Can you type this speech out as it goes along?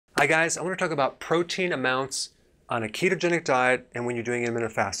Hi guys, I want to talk about protein amounts on a ketogenic diet and when you're doing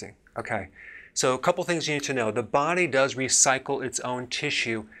intermittent fasting. Okay, so a couple things you need to know. The body does recycle its own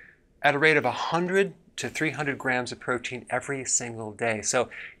tissue at a rate of 100 to 300 grams of protein every single day. So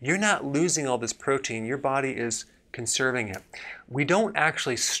you're not losing all this protein, your body is conserving it. We don't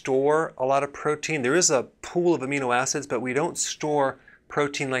actually store a lot of protein. There is a pool of amino acids, but we don't store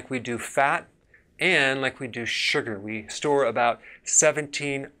protein like we do fat and like we do sugar. We store about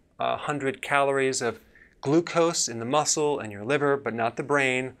 1,700 calories of glucose in the muscle and your liver, but not the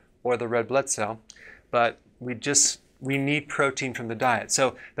brain or the red blood cell. But we need protein from the diet.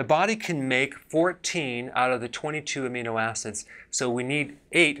 So the body can make 14 out of the 22 amino acids. So we need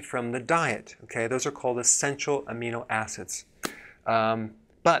 8 from the diet. Okay, those are called essential amino acids.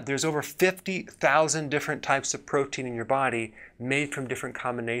 But there's over 50,000 different types of protein in your body made from different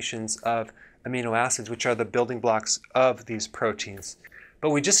combinations of amino acids, which are the building blocks of these proteins. But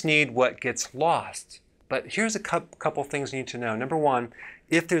we just need what gets lost. But here's a couple things you need to know. Number one,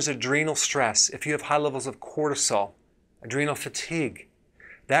 if there's adrenal stress, if you have high levels of cortisol, adrenal fatigue,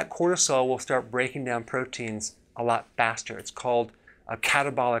 that cortisol will start breaking down proteins a lot faster. It's called a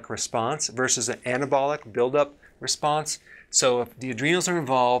catabolic response versus an anabolic buildup response. So if the adrenals are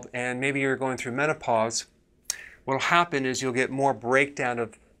involved and maybe you're going through menopause, what will happen is you'll get more breakdown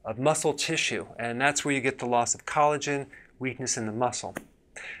of muscle tissue, and that's where you get the loss of collagen, weakness in the muscle.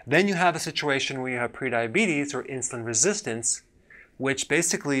 Then you have a situation where you have prediabetes or insulin resistance, which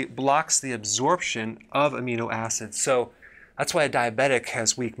basically blocks the absorption of amino acids. So that's why a diabetic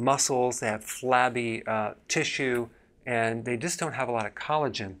has weak muscles, they have flabby tissue, and they just don't have a lot of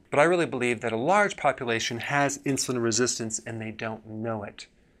collagen. But I really believe that a large population has insulin resistance and they don't know it.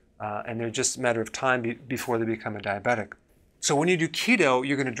 And they're just a matter of time before they become a diabetic. So when you do keto,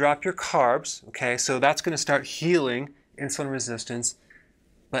 you're going to drop your carbs, okay? So that's going to start healing insulin resistance.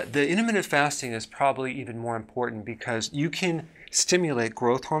 But the intermittent fasting is probably even more important because you can stimulate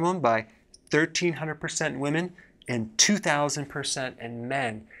growth hormone by 1,300% in women and 2,000% in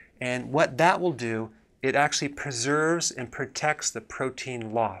men. And what that will do, it actually preserves and protects the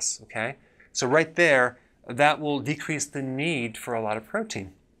protein loss, okay? So right there, that will decrease the need for a lot of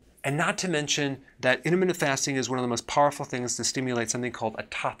protein. And not to mention that intermittent fasting is one of the most powerful things to stimulate something called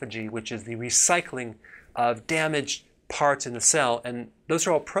autophagy, which is the recycling of damaged parts in the cell, and those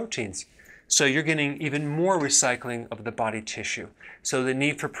are all proteins. So you're getting even more recycling of the body tissue. So the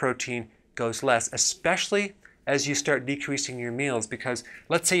need for protein goes less, especially as you start decreasing your meals, because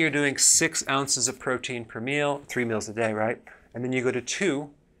let's say you're doing 6 ounces of protein per meal, 3 meals a day, right? And then you go to 2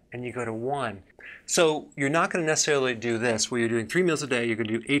 and you go to 1. So you're not going to necessarily do this where you're doing 3 meals a day, you're going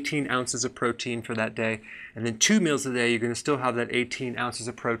to do 18 ounces of protein for that day, and then 2 meals a day, you're going to still have that 18 ounces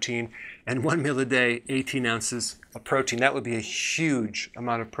of protein, and 1 meal a day, 18 ounces of protein. That would be a huge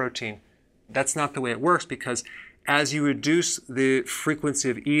amount of protein. That's not the way it works, because as you reduce the frequency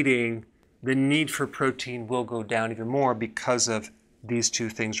of eating, the need for protein will go down even more because of these two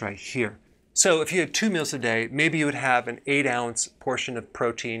things right here. So if you had 2 meals a day, maybe you would have an 8-ounce portion of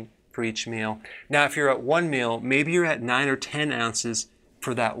protein for each meal. Now, if you're at 1 meal, maybe you're at 9 or 10 ounces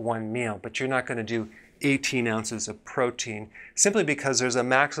for that 1 meal, but you're not going to do 18 ounces of protein simply because there's a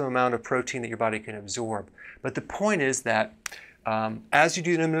maximum amount of protein that your body can absorb. But the point is that as you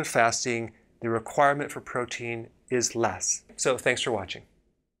do intermittent fasting, the requirement for protein is less. So thanks for watching.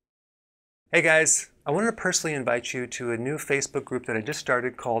 Hey guys, I wanted to personally invite you to a new Facebook group that I just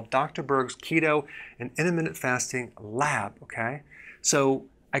started called Dr. Berg's Keto and Intermittent Fasting Lab, okay? So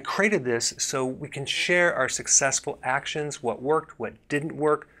I created this so we can share our successful actions, what worked, what didn't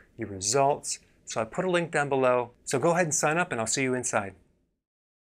work, your results. So I put a link down below. So go ahead and sign up and I'll see you inside.